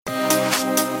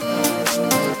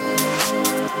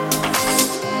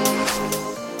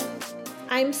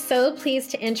I'm so pleased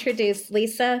to introduce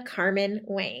Lisa Carmen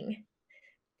Wang.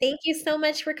 Thank you so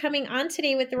much for coming on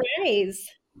today with Rise.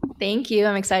 Thank you.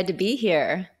 I'm excited to be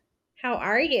here. How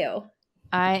are you?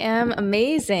 I am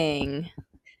amazing.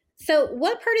 So,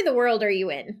 what part of the world are you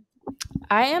in?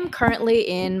 I am currently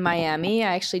in Miami.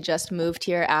 I actually just moved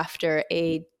here after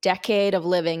a decade of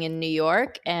living in New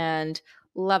York and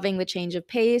loving the change of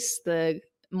pace, the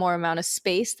more amount of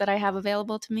space that I have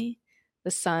available to me,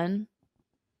 the sun.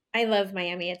 I love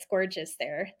Miami. It's gorgeous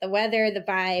there. The weather, the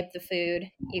vibe, the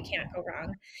food, you can't go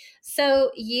wrong.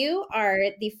 So, you are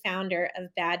the founder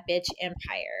of Bad Bitch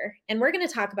Empire, and we're going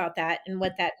to talk about that and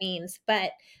what that means.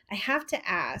 But I have to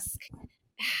ask,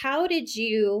 how did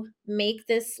you make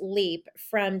this leap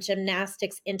from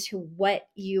gymnastics into what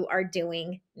you are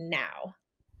doing now?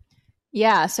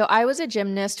 Yeah, so I was a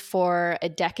gymnast for a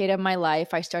decade of my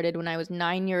life. I started when I was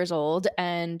 9 years old.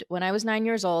 And when I was 9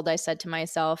 years old, I said to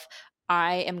myself,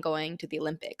 I am going to the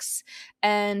Olympics.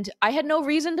 And I had no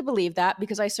reason to believe that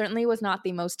because I certainly was not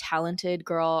the most talented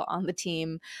girl on the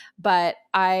team. But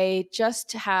I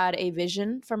just had a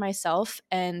vision for myself.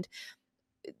 And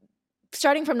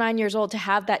starting from 9 years old to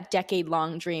have that decade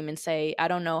long dream and say, I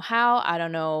don't know how, I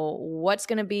don't know what's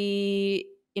going to be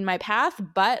in my path,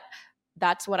 but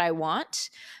that's what I want,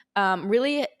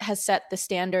 really has set the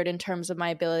standard in terms of my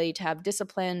ability to have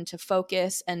discipline, to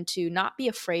focus, and to not be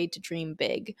afraid to dream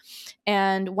big.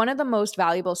 And one of the most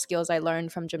valuable skills I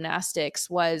learned from gymnastics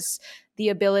was the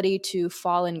ability to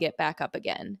fall and get back up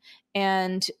again.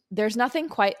 And there's nothing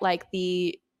quite like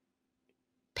the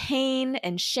pain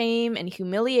and shame and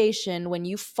humiliation when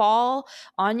you fall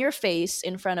on your face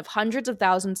in front of hundreds of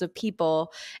thousands of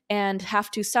people and have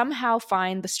to somehow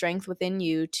find the strength within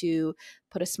you to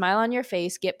put a smile on your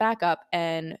face, get back up,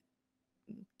 and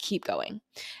keep going.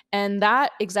 And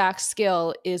that exact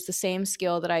skill is the same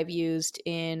skill that I've used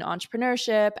in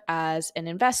entrepreneurship as an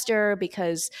investor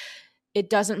because it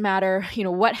doesn't matter,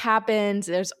 what happens.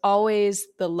 There's always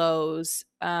the lows,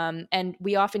 and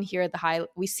we often hear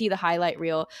we see the highlight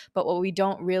reel, but what we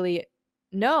don't really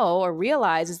know or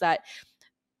realize is that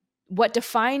what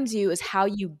defines you is how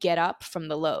you get up from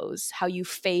the lows, how you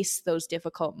face those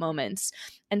difficult moments.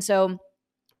 And so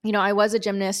I was a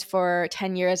gymnast for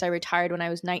 10 years. I retired when I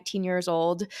was 19 years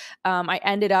old. I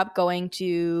ended up going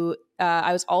to,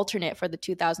 I was alternate for the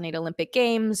 2008 Olympic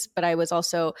Games, but I was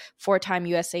also four-time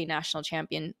USA national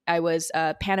champion. I was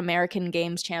a Pan American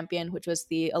Games champion, which was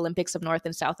the Olympics of North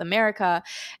and South America.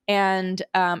 And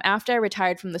after I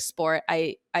retired from the sport,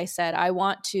 I said,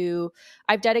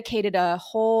 I've dedicated a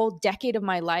whole decade of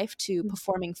my life to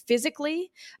performing physically.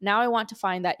 Now I want to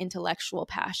find that intellectual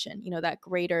passion, that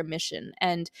greater mission.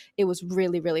 And it was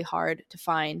really, really hard to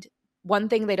find. One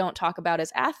thing they don't talk about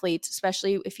as athletes,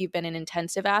 especially if you've been an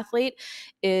intensive athlete,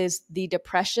 is the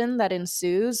depression that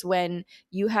ensues when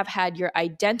you have had your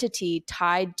identity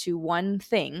tied to one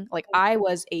thing. Like I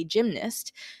was a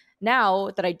gymnast. Now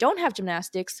that I don't have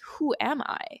gymnastics, who am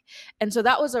I? And so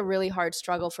that was a really hard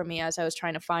struggle for me as I was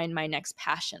trying to find my next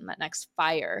passion, that next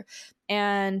fire.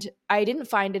 And I didn't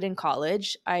find it in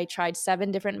college. I tried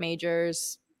 7 different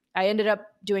majors. I ended up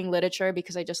doing literature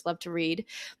because I just love to read.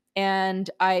 And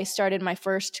I started my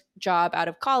first job out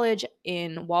of college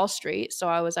in Wall Street. So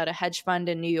I was at a hedge fund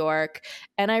in New York.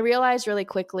 And I realized really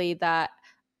quickly that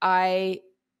I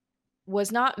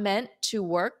was not meant to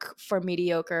work for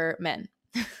mediocre men.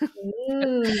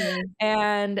 Mm.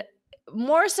 And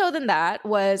more so than that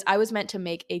was I was meant to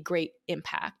make a great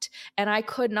impact. And I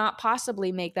could not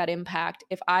possibly make that impact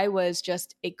if I was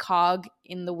just a cog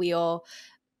in the wheel,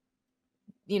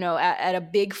 at a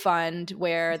big fund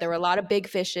where there were a lot of big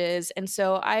fishes. And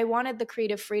so I wanted the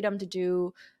creative freedom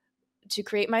to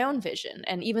create my own vision.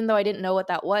 And even though I didn't know what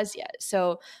that was yet.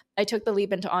 So I took the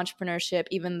leap into entrepreneurship,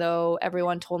 even though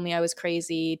everyone told me I was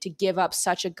crazy, to give up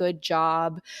such a good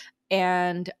job.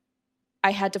 And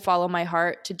I had to follow my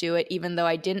heart to do it, even though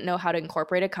I didn't know how to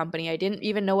incorporate a company. I didn't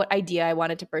even know what idea I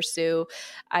wanted to pursue.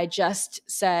 I just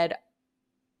said,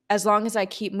 as long as I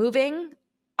keep moving,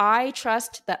 I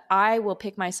trust that I will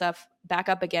pick myself back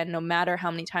up again, no matter how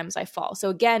many times I fall. So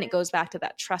again, it goes back to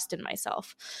that trust in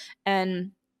myself.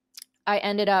 And I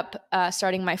ended up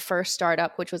starting my first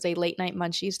startup, which was a late night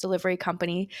munchies delivery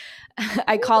company.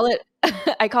 I call it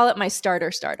I call it my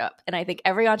starter startup. And I think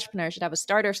every entrepreneur should have a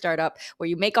starter startup where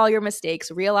you make all your mistakes,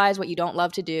 realize what you don't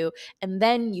love to do, and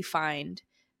then you find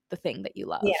the thing that you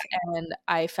love. Yeah. And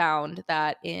I found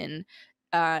that in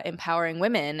empowering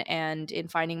women and in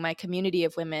finding my community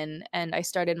of women. And I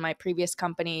started my previous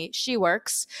company, She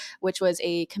Works, which was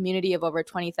a community of over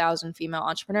 20,000 female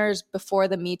entrepreneurs before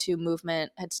the Me Too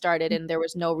movement had started, and there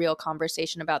was no real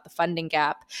conversation about the funding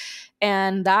gap.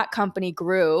 And that company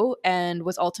grew and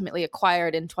was ultimately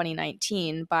acquired in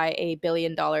 2019 by a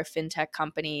billion-dollar fintech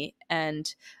company.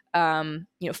 And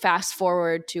fast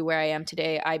forward to where I am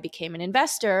today, I became an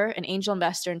investor, an angel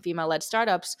investor in female-led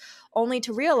startups, only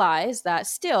to realize that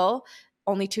still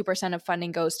only 2% of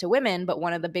funding goes to women. But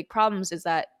one of the big problems is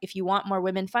that if you want more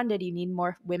women funded, you need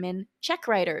more women check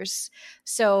writers.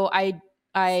 So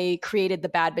I created the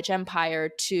Bad Bitch Empire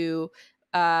to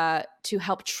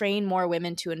help train more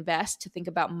women to invest, to think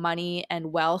about money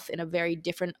and wealth in a very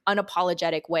different,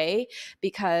 unapologetic way,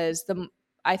 because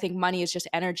I think money is just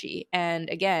energy. And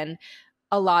again,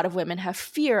 a lot of women have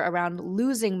fear around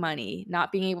losing money,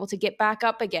 not being able to get back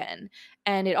up again.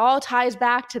 And it all ties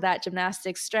back to that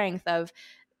gymnastic strength of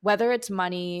whether it's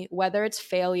money, whether it's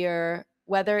failure,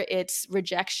 whether it's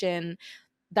rejection,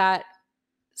 that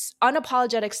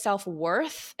unapologetic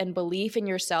self-worth and belief in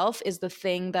yourself is the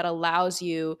thing that allows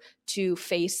you to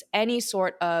face any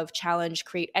sort of challenge,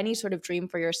 create any sort of dream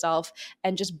for yourself,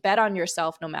 and just bet on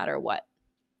yourself no matter what.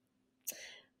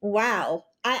 Wow.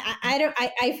 I don't,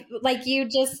 I like you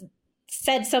just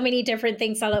said so many different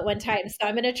things all at one time. So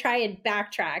I'm going to try and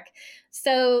backtrack.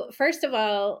 So, first of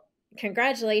all,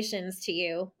 congratulations to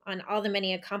you on all the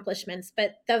many accomplishments.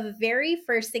 But the very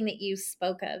first thing that you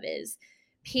spoke of is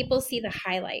people see the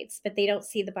highlights, but they don't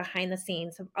see the behind the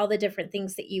scenes of all the different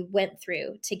things that you went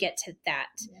through to get to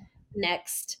that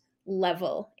next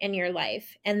level in your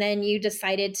life. And then you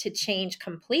decided to change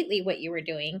completely what you were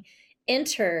doing,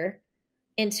 enter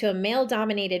into a male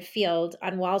dominated field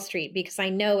on Wall Street, because I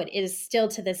know it is still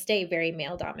to this day very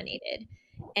male dominated.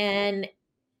 And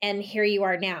here you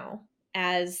are now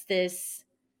as this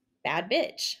bad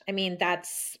bitch. I mean,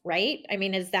 that's right. I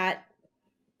mean, is that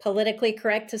politically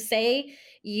correct to say?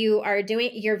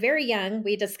 You're very young.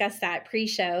 We discussed that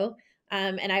pre-show.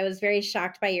 And I was very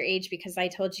shocked by your age, because I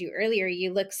told you earlier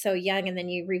you look so young, and then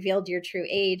you revealed your true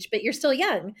age, but you're still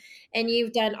young and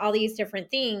you've done all these different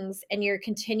things and you're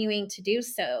continuing to do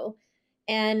so.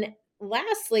 And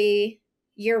lastly,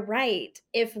 you're right.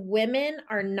 If women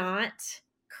are not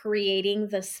creating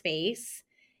the space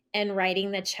and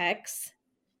writing the checks,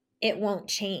 it won't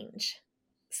change.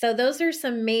 So, those are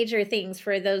some major things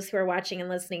for those who are watching and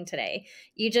listening today.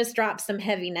 You just dropped some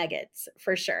heavy nuggets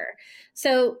for sure.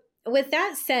 So, with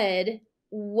that said,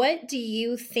 what do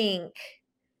you think,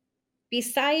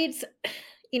 besides,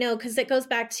 because it goes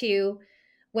back to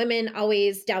women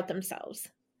always doubt themselves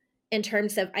in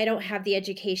terms of, I don't have the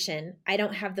education, I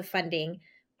don't have the funding,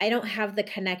 I don't have the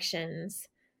connections.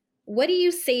 What do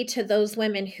you say to those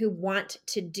women who want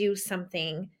to do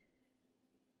something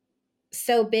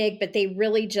so big, but they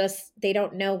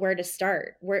don't know where to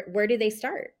start? Where do they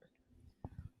start?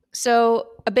 So,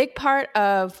 a big part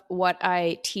of what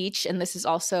I teach, and this is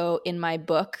also in my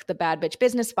book, The Bad Bitch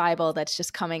Business Bible, that's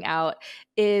just coming out,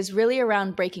 is really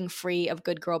around breaking free of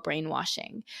good girl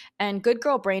brainwashing. And good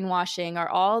girl brainwashing are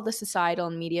all the societal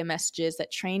and media messages that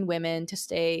train women to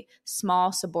stay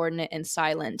small, subordinate, and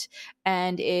silent.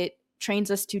 And it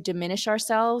trains us to diminish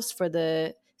ourselves for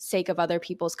the sake of other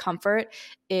people's comfort.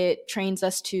 It trains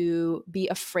us to be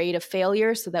afraid of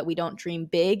failure so that we don't dream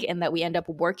big and that we end up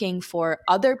working for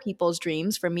other people's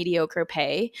dreams for mediocre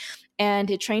pay.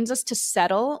 And it trains us to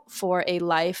settle for a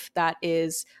life that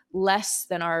is less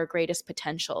than our greatest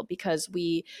potential because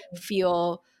we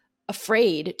feel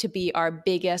afraid to be our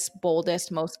biggest,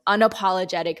 boldest, most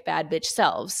unapologetic bad bitch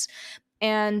selves.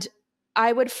 And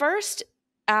I would first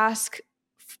ask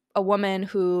a woman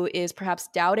who is perhaps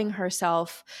doubting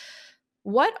herself,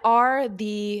 what are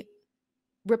the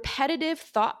repetitive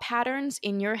thought patterns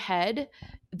in your head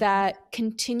that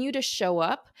continue to show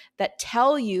up that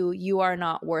tell you you are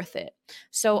not worth it?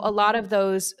 So, a lot of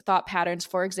those thought patterns,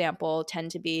 for example,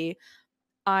 tend to be,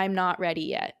 I'm not ready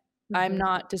yet. I'm Mm-hmm.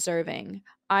 not deserving.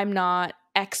 I'm not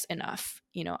X enough.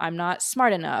 I'm not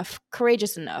smart enough,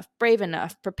 courageous enough, brave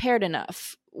enough, prepared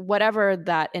enough. Whatever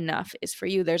that enough is for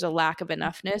you, there's a lack of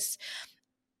enoughness.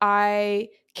 I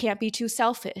can't be too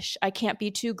selfish. I can't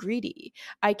be too greedy.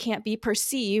 I can't be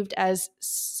perceived as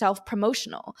self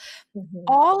promotional. Mm-hmm.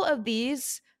 All of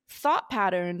these thought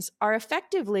patterns are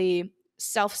effectively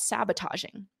self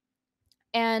sabotaging.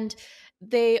 And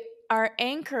they are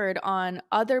anchored on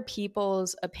other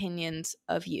people's opinions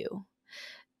of you.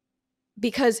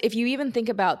 Because if you even think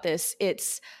about this,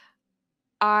 it's,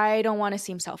 I don't want to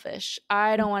seem selfish.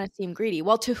 I don't want to seem greedy.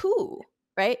 Well, to who?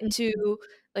 Right? To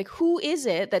Like, who is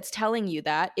it that's telling you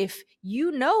that? If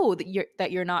you know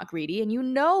that you're not greedy, and you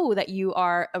know that you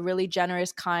are a really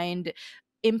generous, kind,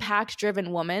 impact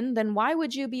driven woman, then why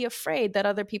would you be afraid that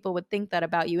other people would think that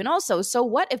about you? And also, so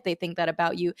what if they think that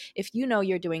about you if you know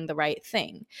you're doing the right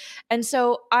thing? And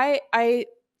so I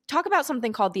talk about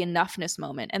something called the enoughness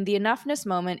moment. And the enoughness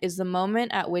moment is the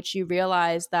moment at which you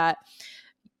realize that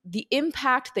the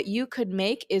impact that you could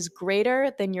make is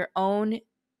greater than your own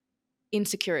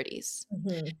insecurities.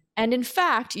 Mhm. And in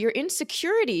fact, your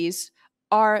insecurities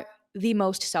are the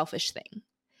most selfish thing,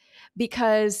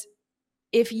 because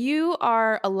if you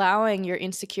are allowing your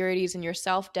insecurities and your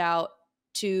self doubt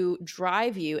to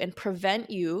drive you and prevent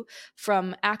you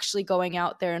from actually going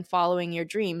out there and following your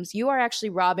dreams, you are actually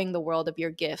robbing the world of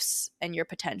your gifts and your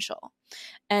potential.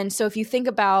 And so if you think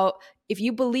about, if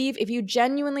you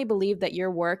genuinely believe that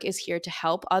your work is here to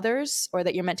help others, or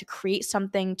that you're meant to create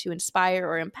something to inspire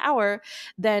or empower,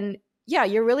 then yeah,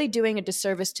 you're really doing a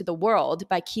disservice to the world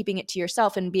by keeping it to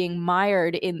yourself and being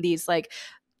mired in these like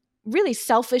really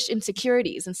selfish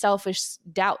insecurities and selfish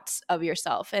doubts of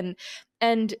yourself. And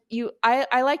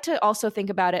I like to also think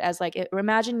about it as like,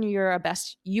 imagine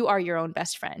you are your own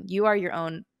best friend, you are your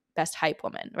own best hype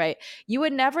woman, right? You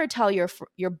would never tell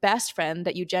your best friend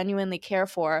that you genuinely care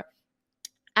for,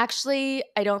 actually,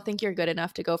 I don't think you're good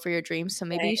enough to go for your dreams, so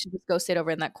maybe you Right. should just go sit over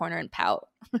in that corner and pout.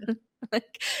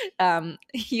 Like,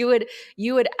 you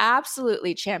would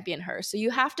absolutely champion her. So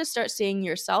you have to start seeing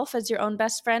yourself as your own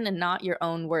best friend and not your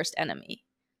own worst enemy.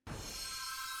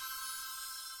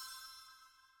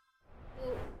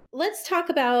 Let's talk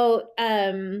about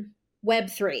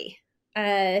Web3.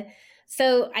 Uh,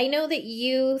 so I know that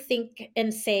you think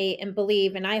and say and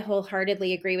believe, and I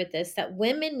wholeheartedly agree with this, that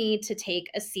women need to take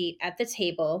a seat at the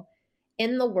table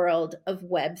in the world of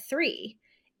Web3.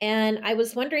 And I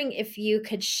was wondering if you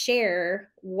could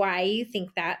share why you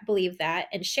think that, believe that,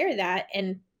 and share that,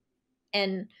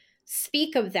 and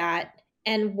speak of that,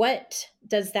 and what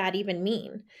does that even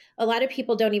mean? A lot of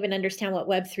people don't even understand what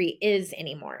Web3 is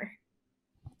anymore.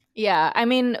 Yeah, I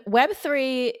mean,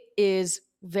 Web3 is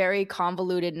very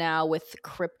convoluted now with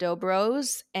crypto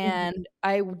bros. Mhm. And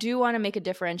I do want to make a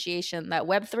differentiation that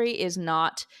Web3 is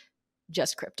not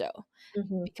just crypto,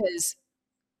 Mhm. because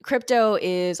crypto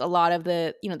is a lot of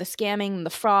the scamming, the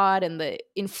fraud, and the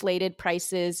inflated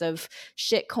prices of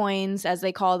shit coins, as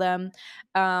they call them.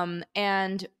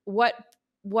 And what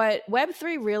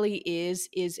Web3 really is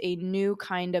a new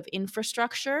kind of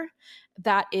infrastructure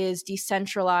that is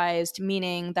decentralized,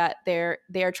 meaning that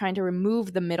they are trying to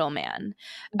remove the middleman.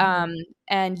 Mhm. um,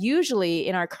 and usually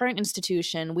in our current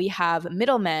institution, we have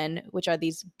middlemen, which are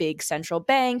these big central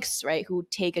banks, right, who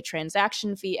take a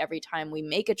transaction fee every time we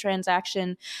make a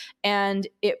transaction, and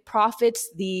it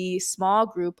profits the small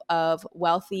group of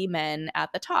wealthy men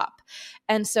at the top.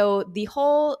 And so the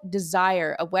whole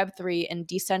desire of Web3 and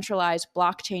decentralized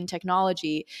blockchain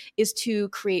technology is to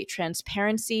create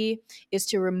transparency, is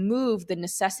to remove the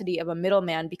necessity of a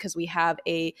middleman, because we have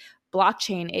a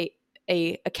blockchain,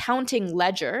 a accounting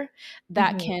ledger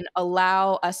that Mhm. can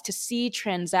allow us to see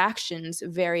transactions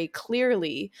very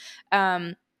clearly.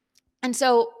 And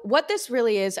so, what this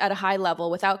really is at a high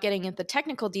level, without getting into the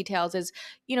technical details, is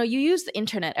you use the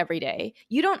internet every day.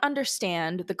 You don't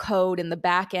understand the code and the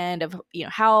back end of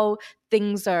how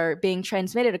things are being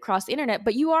transmitted across the internet,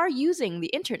 but you are using the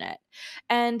internet,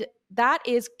 and that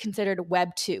is considered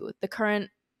Web two, the current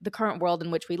world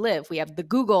in which we live. We have the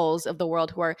Googles of the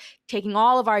world who are taking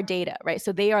all of our data, right?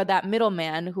 So they are that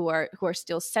middleman who are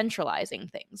still centralizing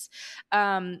things.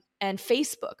 And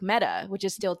Facebook, Meta, which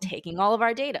is still taking all of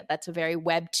our data. That's a very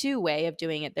Web 2 way of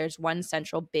doing it. There's one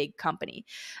central big company.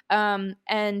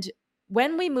 And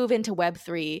when we move into Web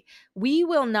 3, we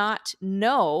will not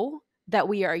know that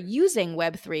we are using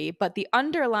Web3, but the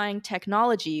underlying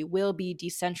technology will be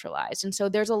decentralized. And so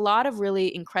there's a lot of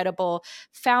really incredible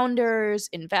founders,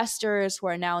 investors who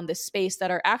are now in this space that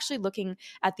are actually looking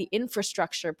at the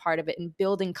infrastructure part of it and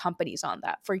building companies on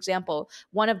that. For example,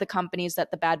 one of the companies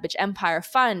that the Bad Bitch Empire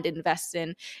Fund invests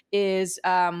in is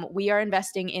we are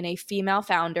investing in a female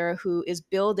founder who is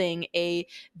building a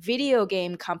video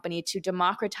game company to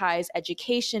democratize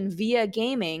education via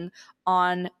gaming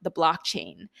on the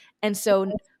blockchain. And so,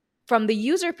 from the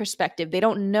user perspective, they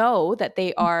don't know that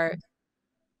they are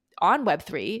on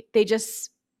Web3. They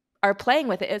just are playing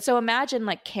with it. And so imagine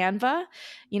like Canva,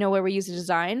 where we use the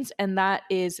designs, and that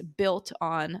is built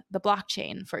on the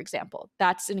blockchain, for example.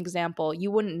 That's an example you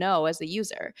wouldn't know as a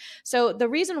user. So the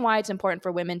reason why it's important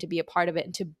for women to be a part of it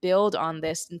and to build on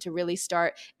this and to really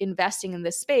start investing in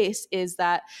this space is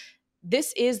that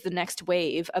this is the next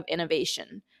wave of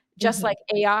innovation. just Mhm. like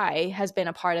AI has been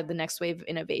a part of the next wave of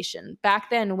innovation. Back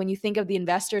then, when you think of the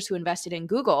investors who invested in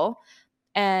Google,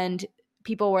 and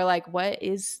people were like, what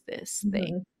is this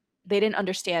thing? Mhm. They didn't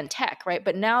understand tech, right?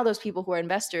 But now those people who are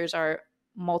investors are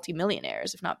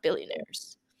multimillionaires, if not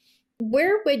billionaires.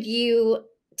 Where would you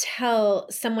tell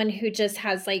someone who just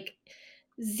has like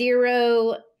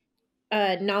zero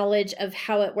knowledge of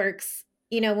how it works,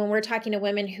 when we're talking to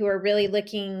women who are really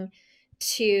looking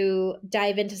to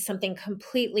dive into something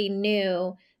completely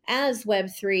new as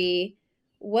Web3,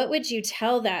 what would you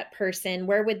tell that person?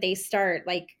 Where would they start?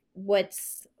 Like,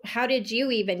 how did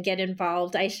you even get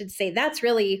involved? I should say that's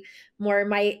really more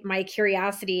my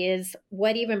curiosity is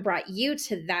what even brought you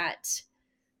to that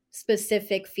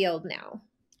specific field now?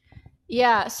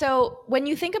 Yeah. So when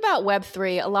you think about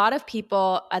Web3, a lot of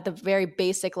people at the very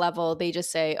basic level, they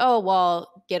just say, oh,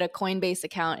 well, get a Coinbase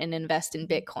account and invest in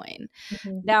Bitcoin.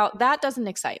 Mhm. Now, that doesn't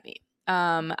excite me.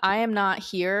 I am not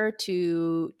here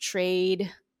to trade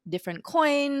different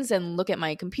coins and look at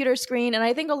my computer screen. And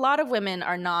I think a lot of women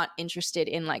are not interested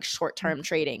in like short term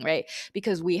trading, right?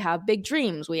 Because we have big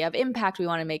dreams, we have impact we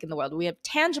want to make in the world, we have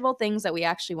tangible things that we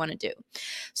actually want to do.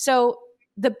 So,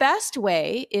 the best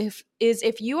way if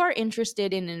you are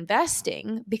interested in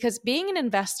investing, because being an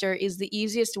investor is the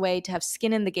easiest way to have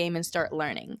skin in the game and start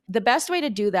learning. The best way to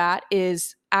do that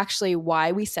is actually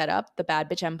why we set up the Bad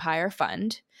Bitch Empire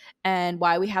Fund and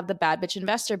why we have the Bad Bitch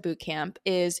Investor Bootcamp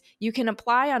is you can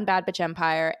apply on Bad Bitch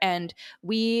Empire, and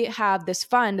we have this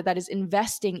fund that is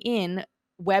investing in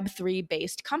Web3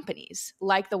 based companies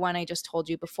like the one I just told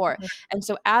you before. And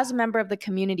so as a member of the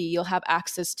community, you'll have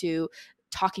access to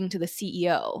talking to the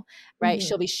CEO, right? Mhm.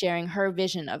 She'll be sharing her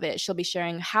vision of it. She'll be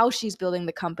sharing how she's building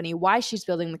the company, why she's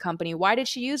building the company, why did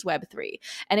she use Web3?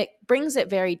 And it brings it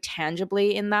very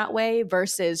tangibly in that way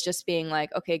versus just being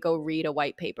like, okay, go read a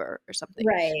white paper or something.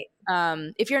 Right.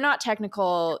 If you're not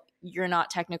technical, you're not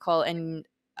technical. And,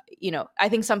 I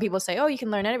think some people say, oh, you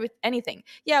can learn anything.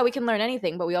 Yeah, we can learn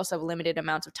anything, but we also have limited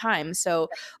amounts of time. So,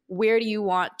 where do you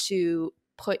want to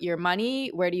put your money?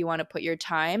 Where do you want to put your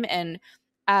time? And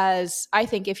as I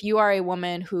think if you are a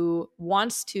woman who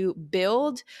wants to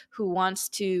build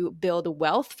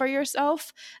wealth for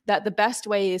yourself, that the best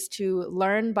way is to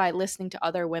learn by listening to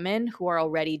other women who are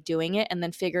already doing it and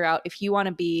then figure out if you want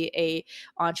to be a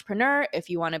entrepreneur, if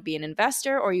you want to be an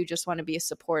investor, or you just want to be a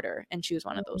supporter and choose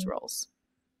one of those Mhm. roles.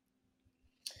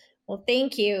 Well,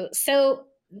 thank you. So,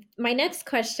 my next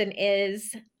question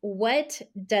is what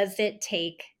does it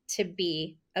take to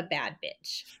be a bad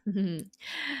bitch?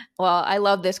 Well, I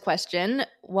love this question.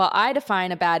 Well, I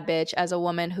define a bad bitch as a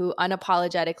woman who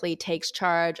unapologetically takes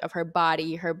charge of her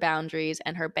body, her boundaries,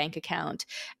 and her bank account.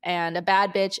 And a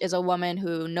bad bitch is a woman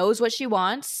who knows what she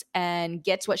wants and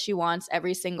gets what she wants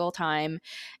every single time.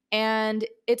 And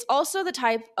it's also the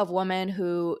type of woman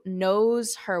who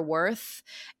knows her worth.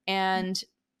 And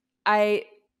I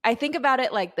I think about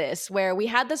it like this, where we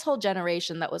had this whole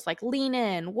generation that was like, lean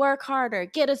in, work harder,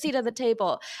 get a seat at the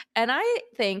table. And I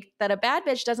think that a bad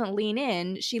bitch doesn't lean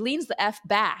in, she leans the F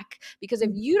back. Because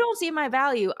if Mhm. you don't see my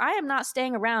value, I am not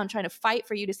staying around trying to fight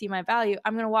for you to see my value.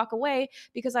 I'm going to walk away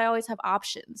because I always have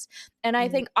options. And I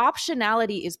Mhm. think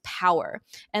optionality is power.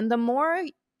 And the more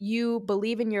you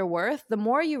believe in your worth, the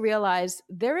more you realize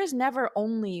there is never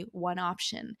only one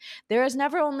option. There is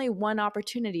never only one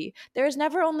opportunity. There is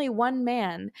never only one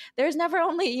man. There's never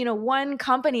only, one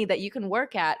company that you can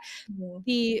work at. Mhm.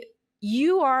 The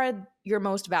You are your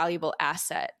most valuable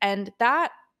asset. And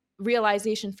that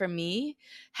realization for me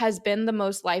has been the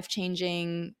most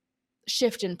life-changing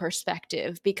shift in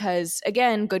perspective because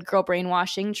again, good girl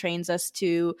brainwashing trains us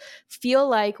to feel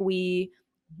like we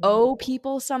Mhm. owe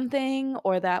people something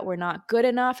or that we're not good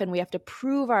enough and we have to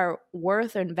prove our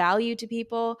worth and value to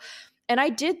people. And I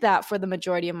did that for the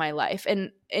majority of my life.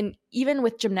 And even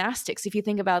with gymnastics, if you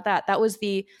think about that, that was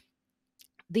the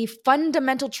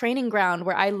fundamental training ground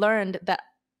where I learned that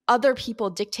other people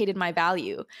dictated my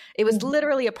value. It was Mhm.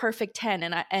 literally a perfect 10,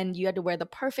 and you had to wear the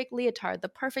perfect leotard, the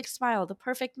perfect smile, the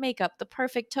perfect makeup, the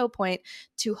perfect toe point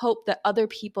to hope that other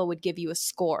people would give you a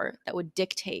score that would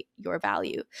dictate your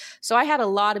value. So I had a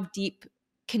lot of deep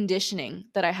conditioning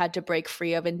that I had to break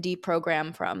free of and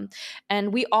deprogram from.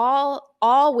 And we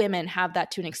all women have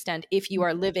that to an extent if you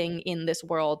are living in this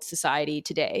world society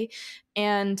today.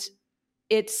 And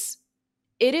it's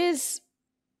it is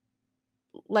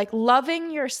like loving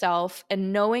yourself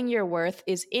and knowing your worth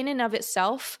is in and of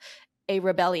itself a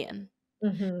rebellion.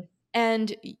 Mhm.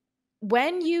 And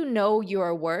when you know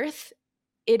your worth,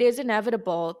 it is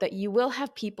inevitable that you will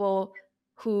have people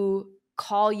who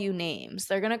call you names.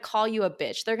 They're going to call you a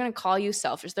bitch. They're going to call you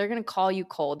selfish. They're going to call you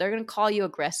cold. They're going to call you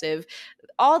aggressive.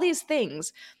 All these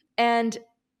things. And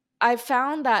I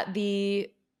found that the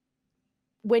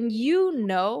when you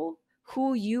know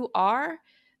who you are,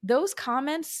 those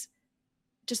comments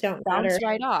just Don't matter. bounce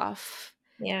right off.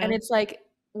 And Yeah. it's like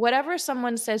whatever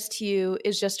someone says to you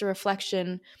is just a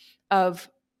reflection of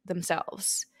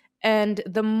themselves. And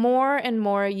the more and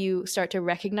more you start to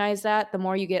recognize that, the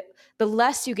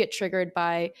less you get triggered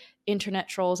by internet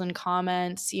trolls and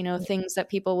comments, things that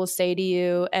people will say to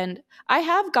you. And I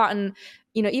have gotten,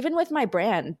 even with my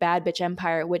brand, Bad Bitch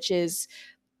Empire, which is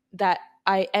that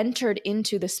I entered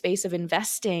into the space of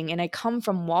investing, and I come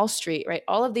from Wall Street, right?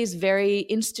 All of these very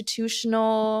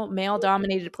institutional, male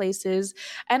dominated places.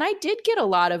 And I did get a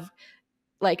lot of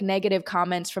like negative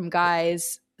comments from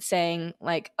guys saying,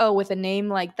 like, oh, with a name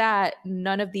like that,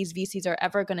 none of these VCs are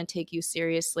ever going to take you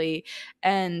seriously.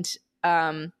 And,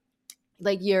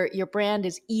 like your brand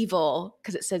is evil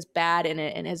because it says bad in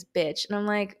it and has bitch. And I'm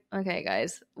like, okay,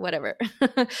 guys, whatever.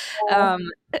 Yeah. um,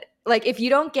 like if you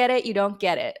don't get it, you don't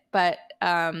get it. But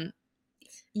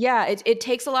yeah, it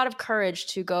takes a lot of courage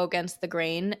to go against the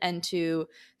grain and to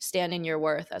stand in your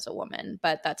worth as a woman.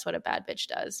 But that's what a bad bitch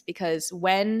does, because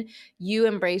when you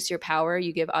embrace your power,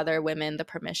 you give other women the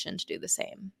permission to do the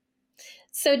same.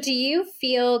 So, do you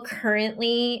feel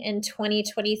currently in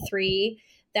 2023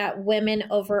 that women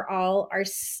overall are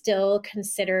still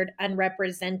considered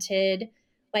unrepresented?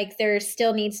 Like, there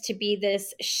still needs to be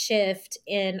this shift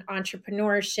in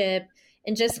entrepreneurship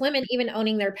and just women even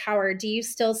owning their power. Do you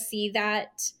still see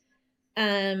that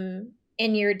in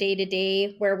your day to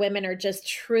day where women are just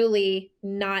truly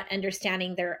not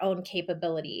understanding their own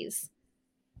capabilities?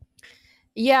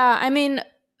 Yeah, I mean,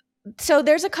 so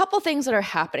there's a couple things that are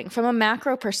happening from a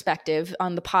macro perspective.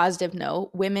 On the positive note,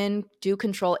 women do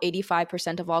control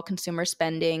 85% of all consumer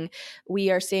spending. We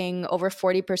are seeing over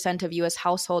 40% of US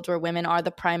households where women are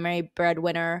the primary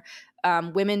breadwinner.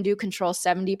 Women do control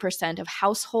 70% of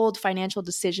household financial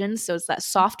decisions. So it's that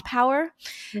soft power.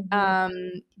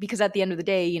 Mm-hmm. Because at the end of the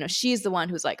day, she's the one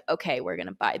who's like, okay, we're going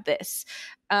to buy this.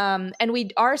 And we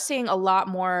are seeing a lot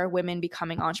more women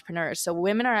becoming entrepreneurs. So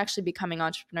women are actually becoming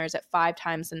entrepreneurs at 5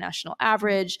 times the national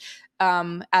average,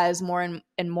 as more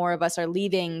and more of us are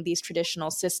leaving these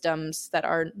traditional systems that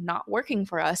are not working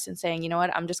for us and saying, you know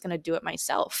what, I'm just going to do it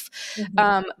myself.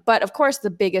 Mm-hmm. But of course,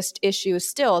 the biggest issue is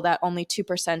still that only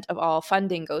 2% of all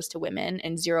funding goes to women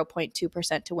and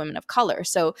 0.2% to women of color.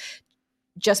 So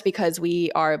just because we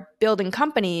are building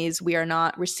companies, we are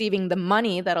not receiving the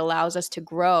money that allows us to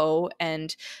grow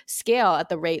and scale at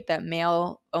the rate that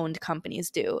male owned companies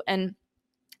do. And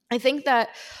I think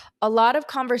that a lot of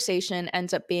conversation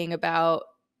ends up being about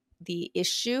the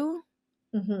issue.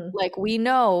 Mm-hmm. Like, we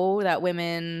know that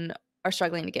women are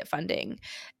struggling to get funding.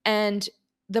 And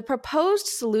the proposed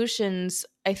solutions,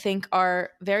 I think, are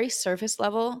very surface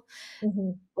level.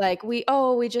 Mm-hmm. Like, we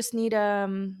just need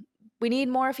we need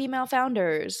more female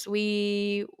founders.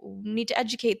 We need to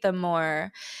educate them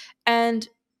more. And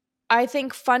I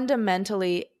think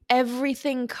fundamentally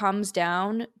everything comes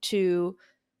down to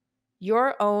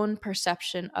your own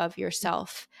perception of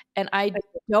yourself. And I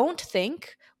don't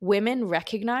think women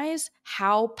recognize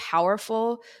how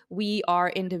powerful we are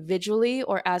individually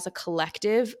or as a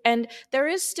collective. And there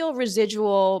is still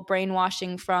residual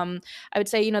brainwashing from, I would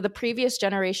say, the previous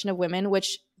generation of women,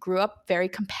 which grew up very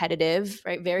competitive,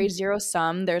 right? Very zero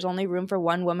sum. There's only room for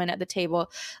one woman at the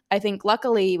table. I think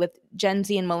luckily with Gen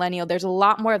Z and millennial, there's a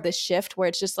lot more of this shift where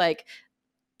it's just like,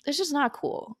 it's just not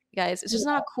cool, guys. It's just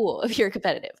Yeah. not cool if you're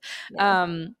competitive. Yeah.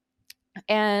 Um,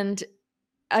 and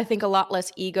I think a lot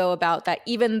less ego about that,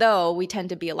 even though we tend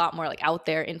to be a lot more like out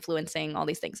there influencing all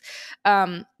these things.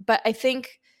 But I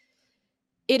think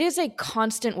it is a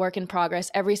constant work in progress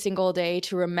every single day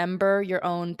to remember your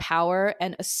own power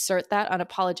and assert that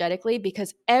unapologetically,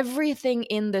 because everything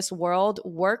in this world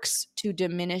works to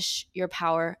diminish your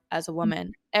power as a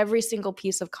woman. Every single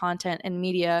piece of content and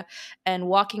media, and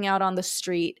walking out on the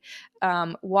street,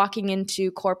 walking into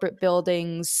corporate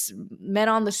buildings, men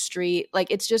on the street, like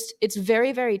it's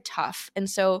very, very tough. And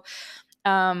so,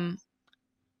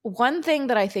 one thing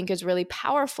that I think is really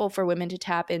powerful for women to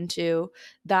tap into,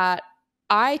 that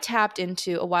I tapped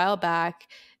into a while back,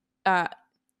 uh,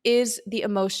 is the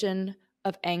emotion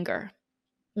of anger.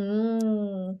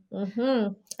 Mm,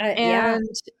 mhm. Yeah. And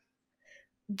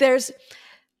there's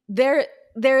there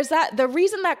there's that the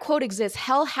reason that quote exists: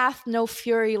 hell hath no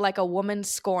fury like a woman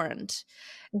scorned.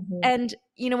 Mhm, And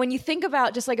when you think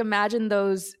about, just like, imagine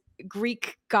those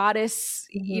Greek goddess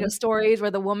mhm. stories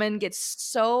where the woman gets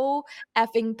so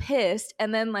effing pissed,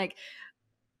 and then like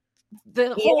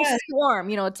the whole Yeah. storm,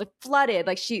 it's like flooded,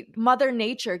 like mother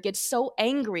nature gets so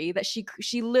angry that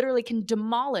she literally can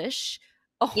demolish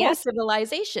a whole Yeah.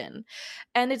 civilization.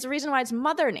 And it's the reason why it's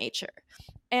mother nature.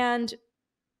 And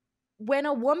when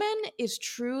a woman is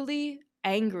truly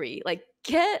angry, like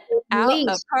get out of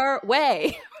Unleashed. her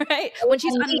way, right? We When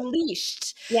she's unleash.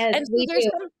 unleashed. Yes, And so we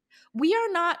do. we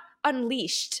are not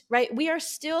unleashed, right? We are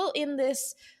still in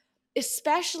this,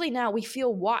 especially now, we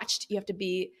feel watched. You have to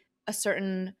be a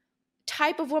certain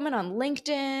type of woman on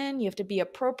LinkedIn, you have to be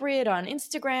appropriate on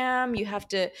Instagram, you have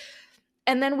to,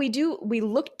 and then we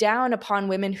look down upon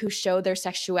women who show their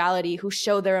sexuality, who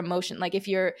show their emotion. Like if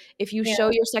you Yeah. show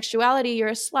your sexuality, you're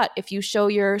a slut. If you show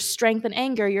your strength and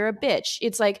anger, you're a bitch.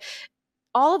 It's like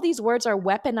all of these words are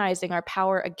weaponizing our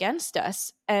power against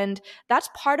us. And that's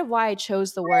part of why I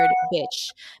chose the word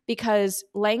bitch, because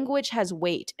language has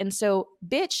weight. And so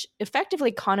bitch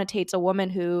effectively connotates a woman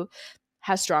who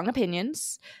has strong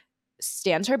opinions,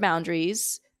 stands her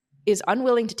boundaries, is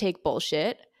unwilling to take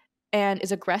bullshit, and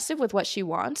is aggressive with what she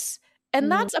wants. And Mhm.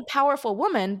 that's a powerful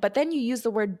woman, but then you use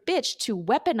the word bitch to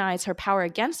weaponize her power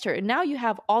against her. And now you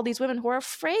have all these women who are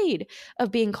afraid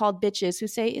of being called bitches who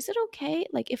say, is it okay?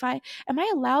 Like, am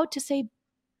I allowed to say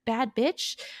bad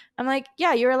bitch? I'm like,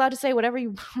 yeah, you're allowed to say whatever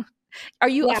you are.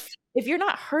 Yeah, If you're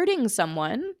not hurting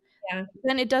someone, yeah.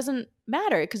 then it doesn't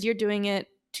matter because you're doing it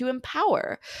to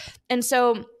empower. And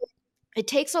so it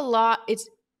takes a lot, it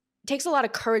takes a lot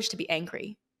of courage to be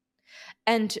angry.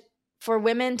 And for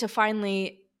women to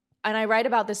finally, and I write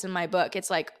about this in my book, it's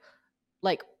like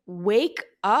wake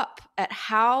up at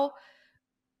how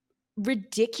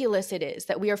ridiculous it is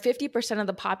that we are 50% of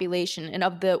the population, and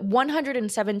of the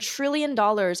 $107 trillion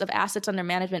of assets under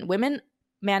management, women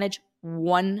manage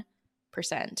 1%.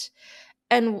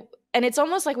 And it's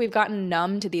almost like we've gotten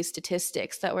numb to these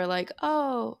statistics that we're like,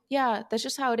 oh yeah, that's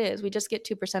just how it is. We just get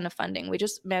 2% of funding, we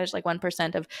just manage like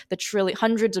 1% of the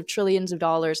hundreds of trillions of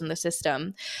dollars in the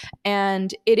system.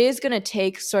 And it is going to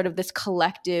take sort of this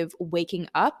collective waking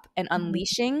up and Mhm.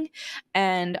 unleashing.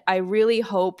 And I really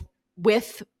hope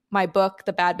with my book,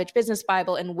 The Bad Bitch Business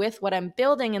Bible, and with what I'm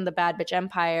building in the Bad Bitch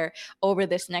Empire over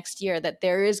this next year, that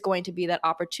there is going to be that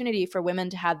opportunity for women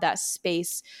to have that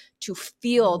space to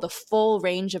feel the full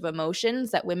range of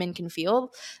emotions that women can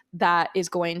feel, that is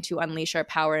going to unleash our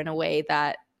power in a way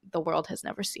that the world has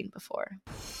never seen before.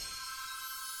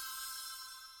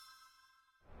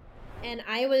 And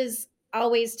I was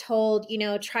always told,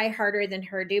 try harder than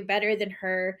her, do better than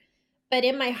her. But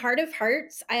in my heart of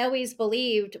hearts, I always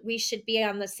believed we should be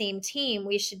on the same team.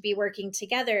 We should be working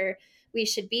together. We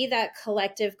should be that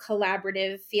collective,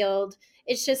 collaborative field.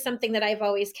 It's just something that I've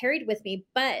always carried with me.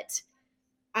 But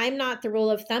I'm not the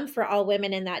rule of thumb for all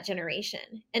women in that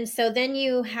generation. And so then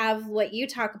you have what you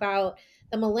talk about,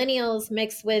 the millennials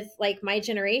mixed with like my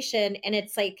generation, and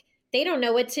it's like they don't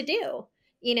know what to do.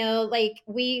 Like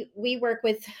we work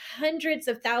with hundreds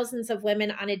of thousands of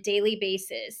women on a daily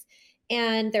basis,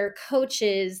 and they're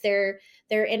coaches, they're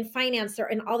in finance, they're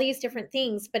in all these different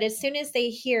things, but as soon as they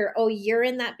hear, "Oh, you're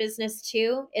in that business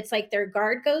too," it's like their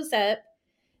guard goes up.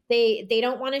 They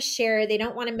don't want to share, they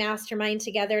don't want to mastermind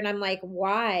together, and I'm like,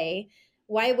 why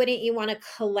wouldn't you want to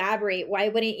collaborate? Why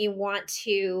wouldn't you want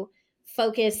to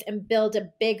focus and build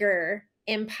a bigger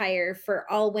empire for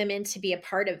all women to be a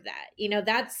part of that?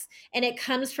 That's, and it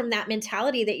comes from that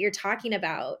mentality that you're talking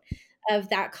about, of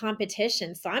that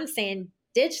competition. So I'm saying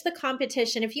ditch the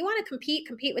competition. If you want to compete,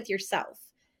 compete with yourself.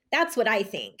 That's what I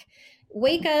think.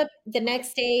 Wake up the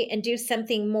next day and do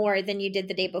something more than you did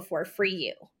the day before for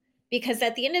you, because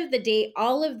at the end of the day,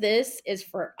 all of this is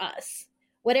for us.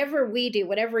 Whatever we do,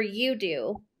 whatever you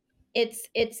do, it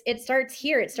starts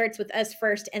here. It starts with us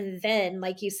first, and then,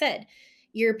 like you said,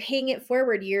 you're paying it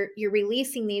forward. You're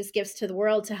releasing these gifts to the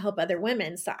world to help other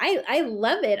women. So I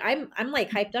love it. I'm like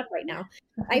hyped up right now.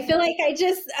 I feel like I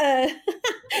just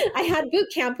I had boot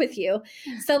camp with you.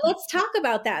 So let's talk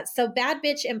about that. So Bad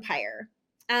Bitch Empire.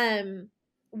 Um,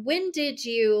 when did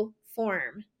you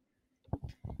form?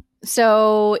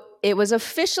 So it was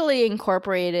officially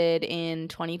incorporated in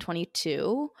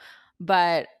 2022,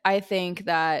 but I think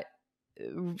that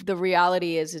the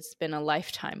reality is it's been a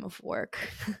lifetime of work.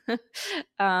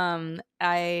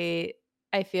 I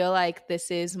feel like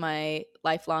this is my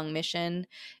lifelong mission,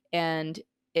 and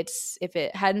it's, if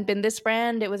it hadn't been this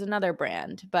brand, it was another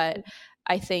brand. But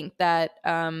I think that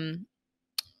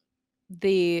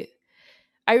the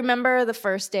I remember the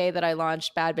first day that I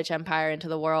launched Bad Bitch Empire into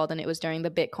the world, and it was during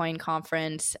the Bitcoin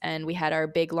conference, and we had our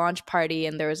big launch party,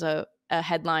 and there was a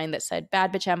headline that said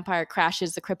Bad Bitch Empire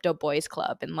crashes the crypto boys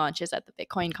club and launches at the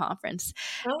Bitcoin conference.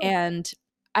 Oh, And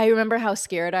I remember how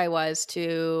scared I was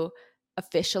to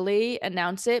officially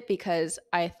announce it, because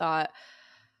I thought,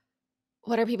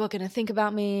 what are people going to think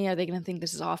about me? Are they going to think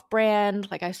this is off brand?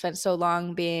 Like I spent so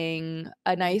long being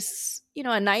a nice,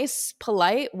 a nice,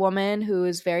 polite woman who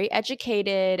is very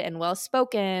educated and well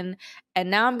spoken.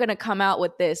 And now I'm going to come out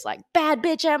with this like bad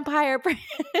bitch empire brand.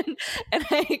 and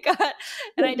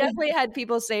I definitely had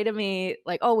people say to me,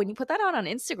 like, oh, when you put that out on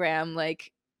Instagram,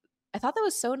 like, I thought that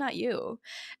was so not you.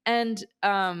 And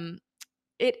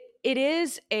it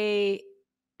is I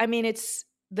mean, it's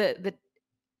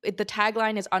the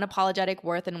tagline is unapologetic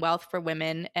worth and wealth for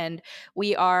women. And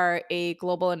we are a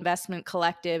global investment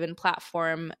collective and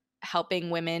platform helping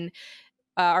women.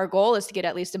 Our goal is to get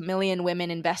at least 1 million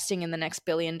women investing in the next $1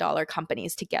 billion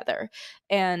companies together,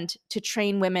 and to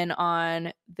train women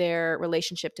on their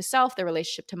relationship to self, their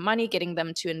relationship to money, getting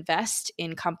them to invest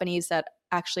in companies that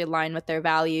actually align with their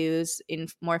values, in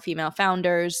more female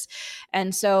founders.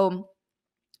 And so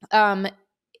um,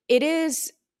 it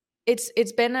is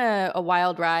it's been a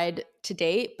wild ride to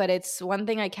date, but it's one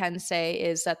thing I can say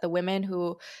is that the women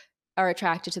who are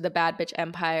attracted to the bad bitch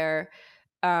empire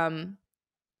um,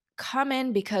 come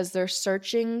in because they're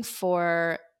searching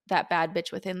for that bad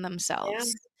bitch within Yeah.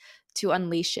 themselves to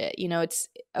unleash it. It's,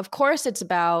 of course, it's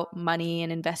about money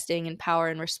and investing and power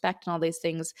and respect and all these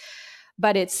things,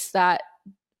 but it's that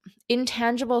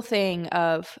intangible thing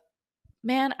of,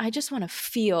 man, I just want to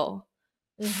feel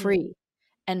Hmm. free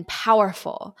and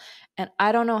powerful. And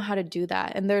I don't know how to do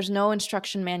that. And there's no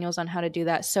instruction manuals on how to do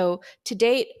that. So to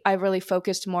date, I've really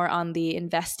focused more on the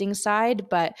investing side.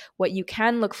 But what you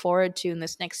can look forward to in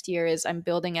this next year is I'm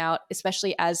building out,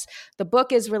 especially as the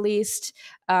book is released,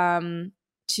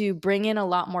 to bring in a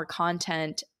lot more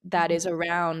content that is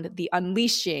around the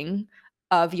unleashing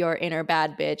of your inner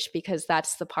bad bitch, because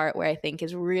that's the part where I think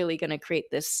is really going to create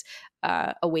this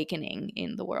awakening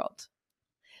in the world.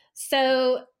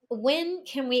 So, when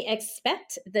can we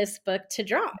expect this book to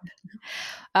drop?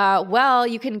 Well,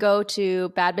 you can go to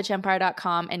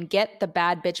badbitchempire.com and get the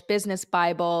Bad Bitch Business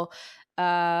Bible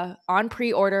on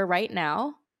pre order right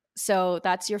now. So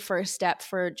that's your first step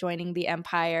for joining the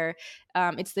empire.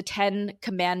 It's the 10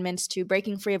 commandments to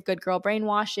breaking free of good girl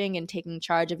brainwashing and taking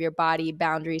charge of your body,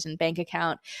 boundaries, and bank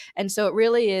account. And so it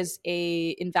really is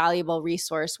a invaluable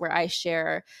resource where I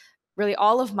share really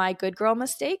all of my good girl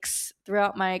mistakes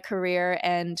throughout my career,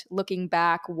 and looking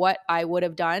back what I would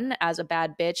have done as a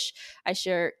bad bitch. I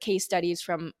share case studies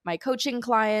from my coaching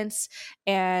clients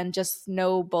and just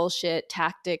no bullshit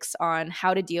tactics on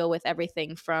how to deal with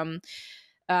everything from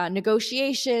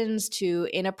negotiations to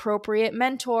inappropriate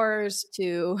mentors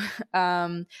to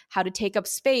how to take up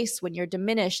space when you're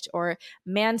diminished, or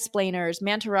mansplainers,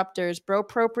 manterrupters,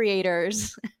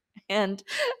 bropropriators, and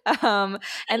um,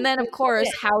 and then of course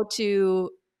how to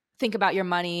think about your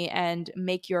money and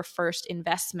make your first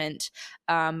investment,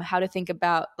 how to think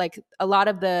about like a lot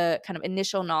of the kind of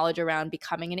initial knowledge around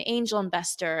becoming an angel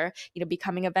investor,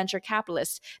 becoming a venture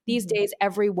capitalist. These Mhm. days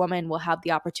every woman will have the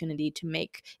opportunity to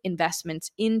make investments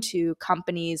into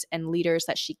companies and leaders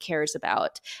that she cares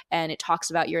about, and it talks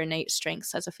about your innate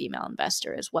strengths as a female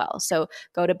investor as well. So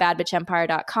go to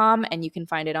badbitchempire.com and you can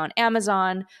find it on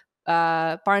Amazon,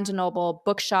 Barnes and Noble,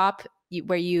 Bookshop,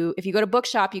 if you go to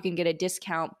Bookshop, you can get a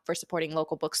discount for supporting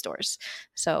local bookstores.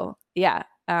 So yeah,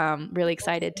 really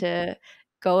excited to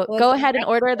go Well, go ahead and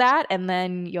order that, and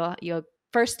then you'll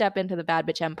first step into the Bad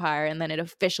Bitch Empire, and then it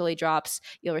officially drops.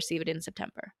 You'll receive it in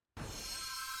September.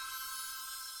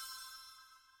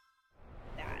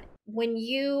 that when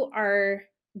you are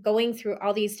going through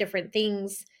all these different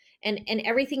things, and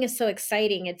everything is so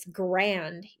exciting, it's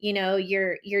grand,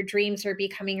 your dreams are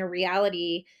becoming a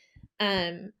reality.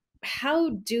 um how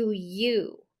do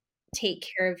you take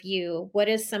care of you? What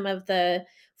is some of the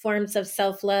forms of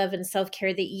self-love and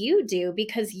self-care that you do,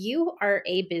 because you are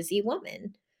a busy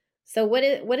woman? So what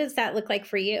does that look like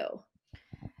for you?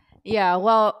 Yeah,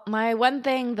 well, my one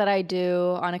thing that I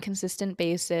do on a consistent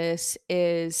basis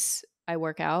is I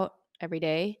work out every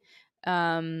day.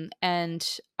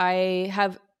 And I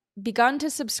have begun to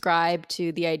subscribe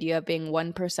to the idea of being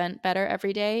 1% better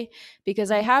every day,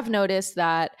 because I have noticed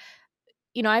that,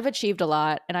 I've achieved a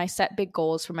lot and I set big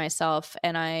goals for myself,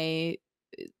 and I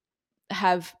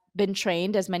have been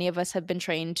trained, as many of us have been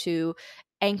trained, to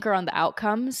anchor on the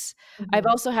outcomes. I've Mhm.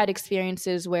 also had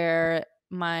experiences where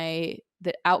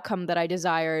the outcome that I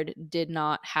desired did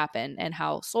not happen, and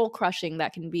how soul crushing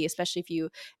that can be, especially if you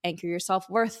anchor your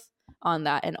self-worth on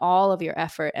that and all of your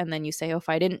effort, and then you say, oh, if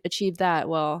I didn't achieve that,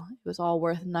 well, it was all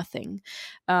worth nothing.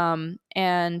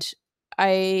 And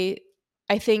I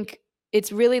I think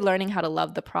it's really learning how to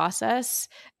love the process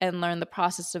and learn the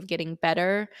process of getting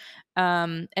better.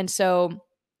 And so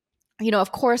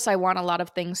of course I want a lot of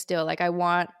things still. Like I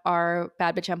want our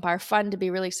Bad Bitch Empire fund to be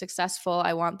really successful.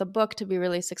 I want the book to be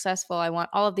really successful. I want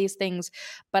all of these things,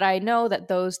 but I know that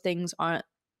those things aren't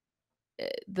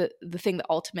the thing that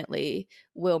ultimately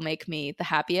will make me the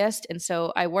happiest. And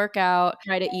so I work out,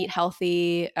 try to eat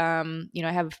healthy. I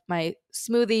have my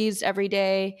smoothies every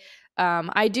day.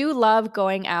 I do love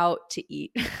going out to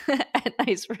eat at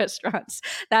nice restaurants.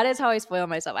 That is how I spoil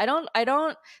myself. I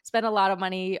don't spend a lot of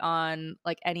money on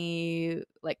like any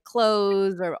like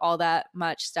clothes or all that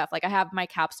much stuff. Like I have my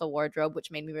capsule wardrobe, which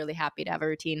made me really happy to have a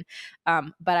routine.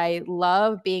 But I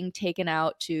love being taken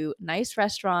out to nice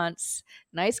restaurants,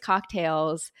 nice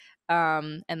cocktails,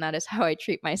 and that is how I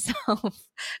treat myself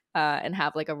and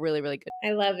have like a really, really good.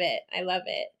 I love it. I love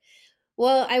it.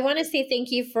 Well, I want to say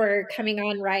thank you for coming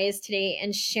on Rise today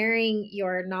and sharing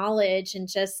your knowledge and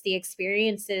just the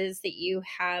experiences that you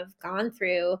have gone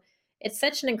through. It's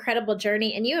such an incredible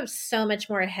journey, and you have so much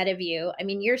more ahead of you. I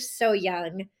mean, you're so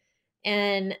young,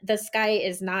 and the sky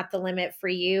is not the limit for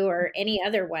you or any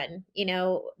other one.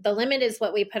 The limit is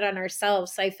what we put on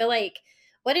ourselves. So I feel like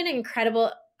what an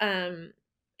incredible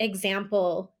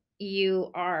example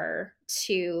you are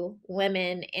to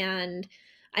women. And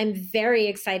I'm very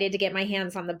excited to get my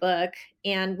hands on the book,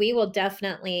 and we will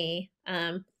definitely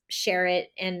share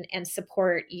it and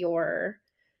support your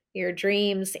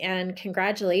dreams. And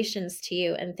congratulations to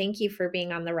you, and thank you for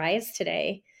being on the Rise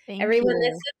today. Thank Everyone,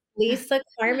 this you. is Lisa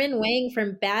Carmen Wang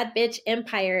from Bad Bitch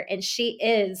Empire, and she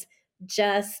is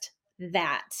just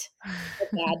that, a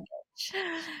bad bitch. So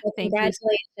Thank you so much.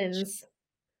 congratulations.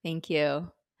 Thank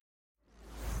you.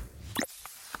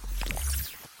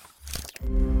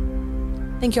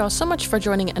 Thank you all so much for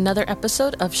joining another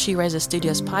episode of She Rises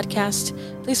Studios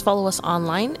podcast. Please follow us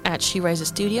online at She Rises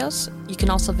Studios. You can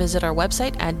also visit our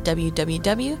website at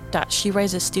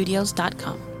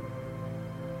www.sherisesstudios.com.